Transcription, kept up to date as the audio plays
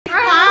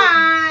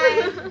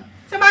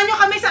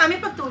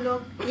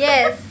look.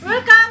 Yes.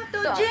 Welcome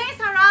to James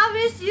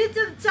Harabi's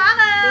YouTube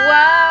channel!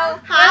 Wow!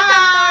 Hi!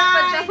 Welcome to our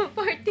pajama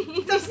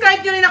party.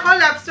 Subscribe nyo rin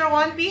ako, Lobster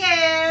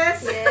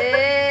 1PS!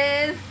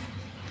 Yes!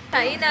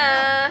 Kain na!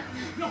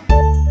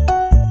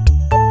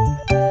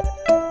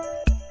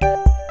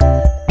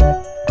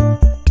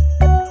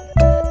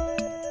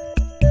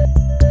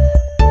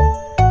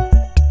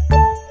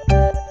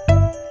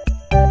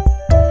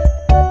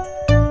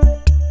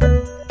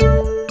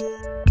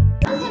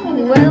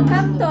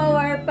 Welcome to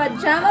our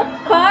pajama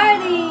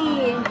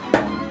party!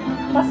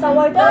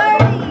 Pasaway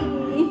party!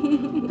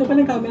 Ito pa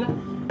ng camera.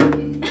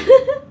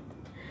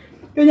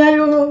 Kanya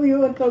yung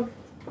untog.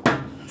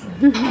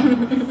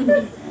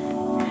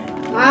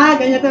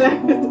 Ganyan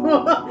talaga ito.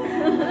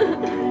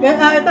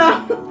 Ito.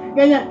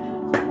 Ganyan.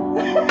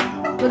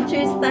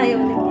 Mag-cheers tayo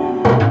ulit.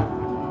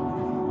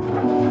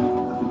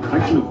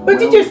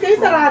 Mag-cheers kayo,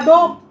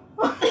 sarado.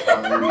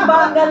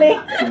 Diba ang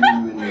galing?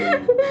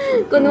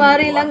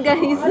 Kunwari lang,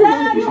 guys.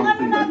 Wala, yung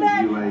ano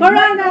natin.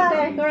 Corona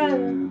natin. Corona.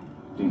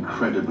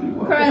 Incredibly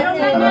well.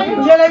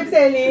 Yung live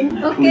selling.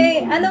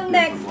 Okay, anong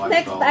next?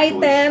 Next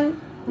item.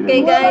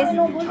 Okay, guys.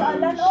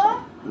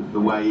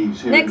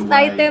 Next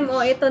item,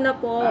 ito na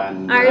po.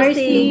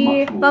 RC.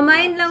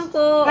 Pamain lang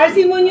po.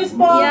 RC Munoz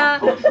po. Yeah.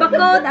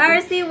 Pa-code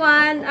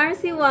RC1.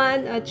 RC1.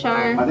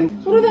 Char.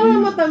 Puro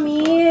naman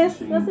matamis.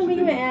 Nasa may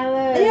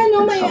Ellen. Ayan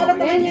o, may alat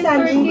na yung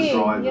sandwich.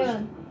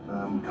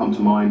 Come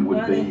to mind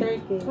would be.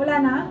 Wala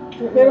na?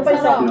 Meron pa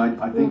isa.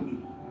 I think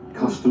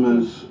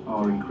customers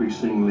are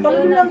increasingly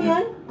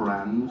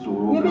brands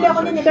or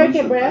organizations that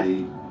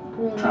they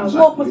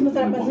Smoke, mas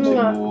masarap ang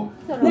smoke.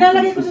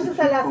 Nilalagay ko siya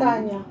sa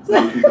lasagna. Sa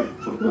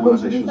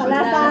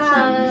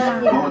lasagna.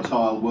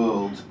 Volatile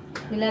world.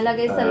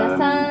 Nilalagay sa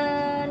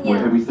lasagna.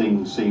 Where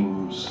everything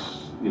seems,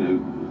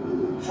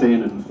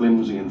 thin and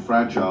flimsy and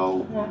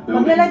fragile.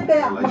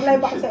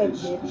 Mag-live ako sa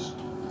FB.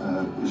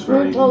 Is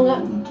very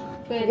important.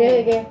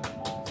 Pwede.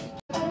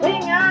 Ay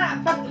nga,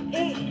 pag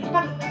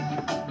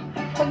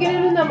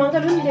ginano naman,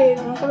 ganun din.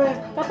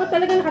 Dapat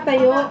talaga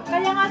nakatayo.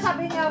 Kaya nga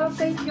sabi niya,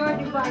 rotate your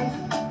device.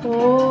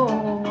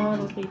 Oo nga,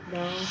 rotate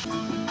daw.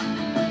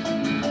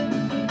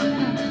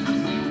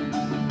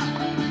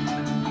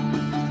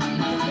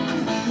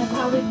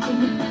 Naghawit ko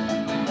niya.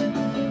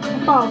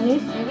 Ang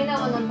pangit. Ang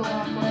ginawa ng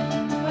buka.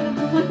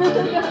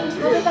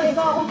 Bakit ang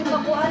iba akong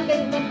kinukuhaan,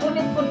 ganyan,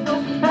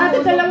 punit-puntos.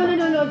 Ate, dalawa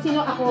nanonood,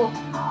 sino ako?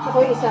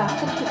 Ako yung isa.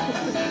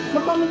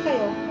 Mag-comment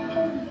kayo.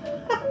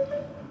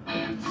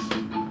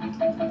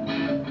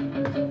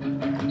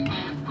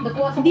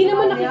 Hindi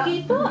naman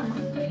nakikita.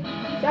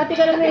 Si ate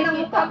ka lang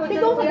nakikita.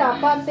 Tigong ka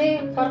dapat,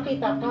 para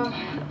kita ka.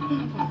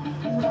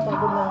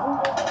 Napagod na ako.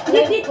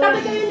 Hindi,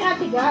 tabi kayo ni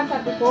ate ga,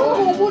 sabi ko.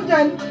 Upo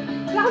dyan.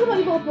 Wala ka naman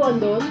ibang upuan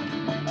doon?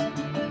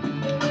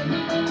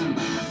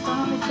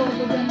 May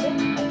sorbo dyan din.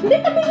 Hindi,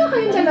 tabi nga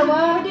kayong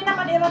dalawa. Hindi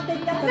naman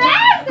i-rotate yan.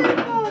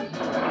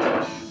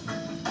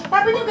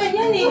 Sabi niyo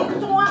ganyan eh.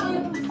 Gusto ko nga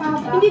kayong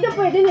papa. Hindi na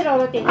pwede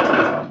niro-rotate.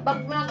 Pag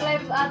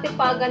nag-live ate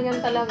pa,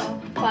 ganyan talaga.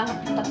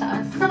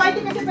 Pataas. Sa mighty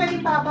kasi pwede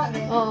papa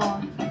eh.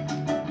 Oo.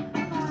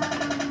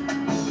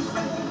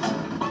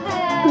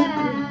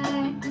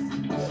 Hi!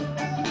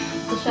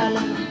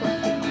 Sosyalan ito.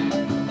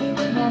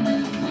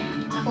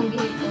 Akong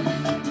gihito.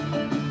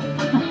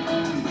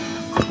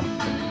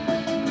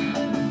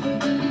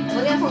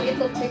 Mali akong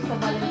ito-pick sa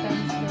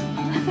Valentine's Day.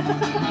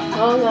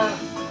 Oo nga.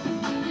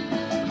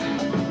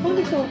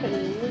 Hindi ko kayo.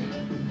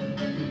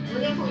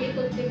 Mali akong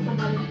ito-pick sa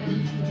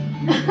Valentine's Day.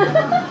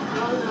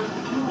 Oo nga.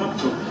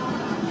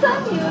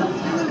 Saan yun?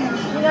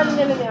 Minamin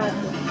nila ni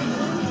ate.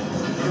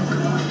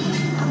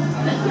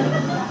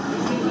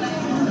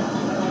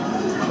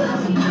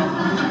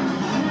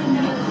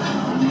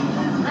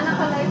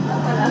 Naka-live na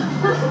pala.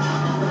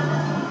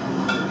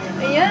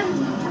 Ayan,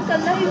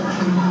 naka-live.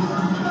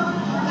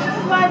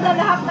 Guarda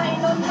lahat na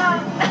inon na.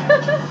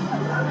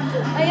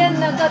 Ayan,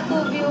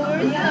 naka-2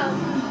 viewers na.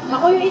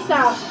 Ako yung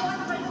isa.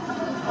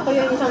 Ako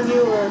yung isang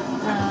viewer.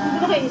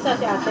 Sino kayo isa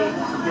si ate?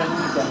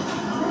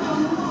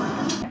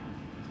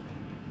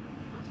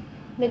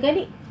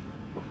 Nagali.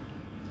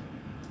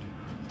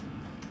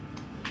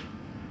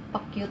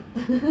 Pa-cute.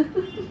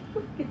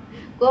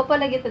 Kuha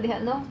pa lagi ito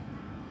diha, no?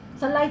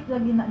 Sa light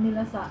lagi na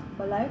nila sa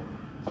balay.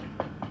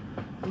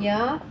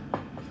 Yeah.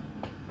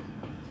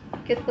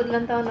 Cute ko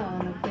lang tao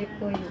na. Nag-click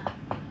ko yun.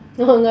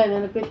 Oo nga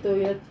na,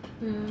 nagpituyot.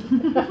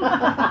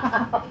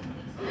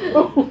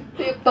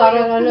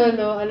 Parang alam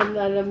na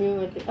alam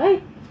yung ate. Ay!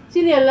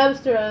 Sino yung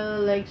Lobster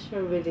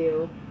lecture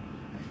video?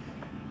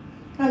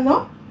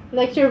 Ano?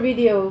 Lecture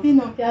video.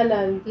 Sino? Si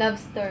Alan.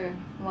 Lobster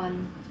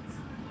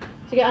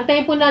 1. Sige,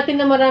 antayin po natin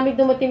na maraming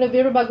dumating na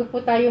viewer bago po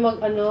tayo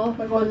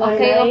mag-online.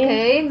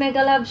 Okay.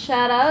 Mega love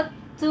shoutout.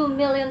 2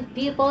 million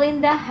people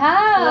in the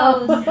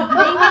house.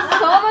 Thank you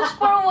so much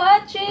for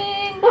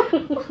watching.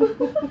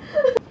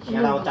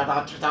 Shout out.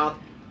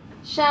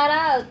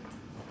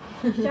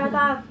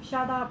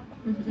 Shut up.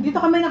 Dito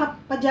kami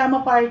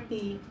naka-pajama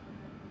party.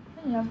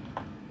 Ano yan?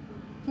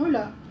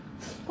 Wala.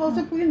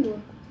 Kausap ko yun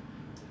doon.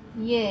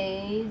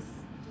 Yes.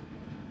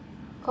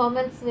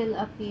 Comments will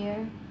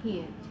appear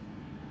here.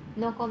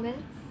 No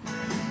comments?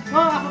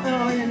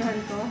 Ako, inanuhan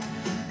ko.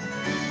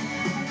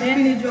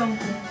 Pinidyoan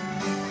ko.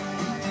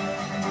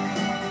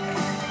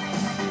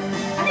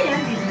 Ano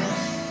yan, video?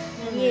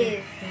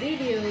 Yes,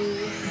 video.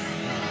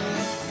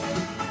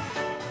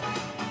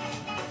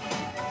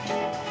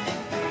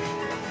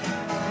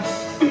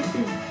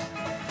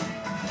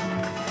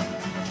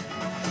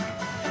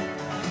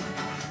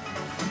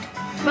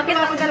 Bakit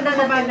ang ganda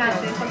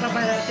natin?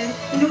 Pagkaba natin,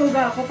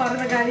 inuuga ako para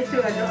nagalit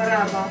yung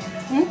araba.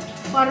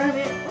 Para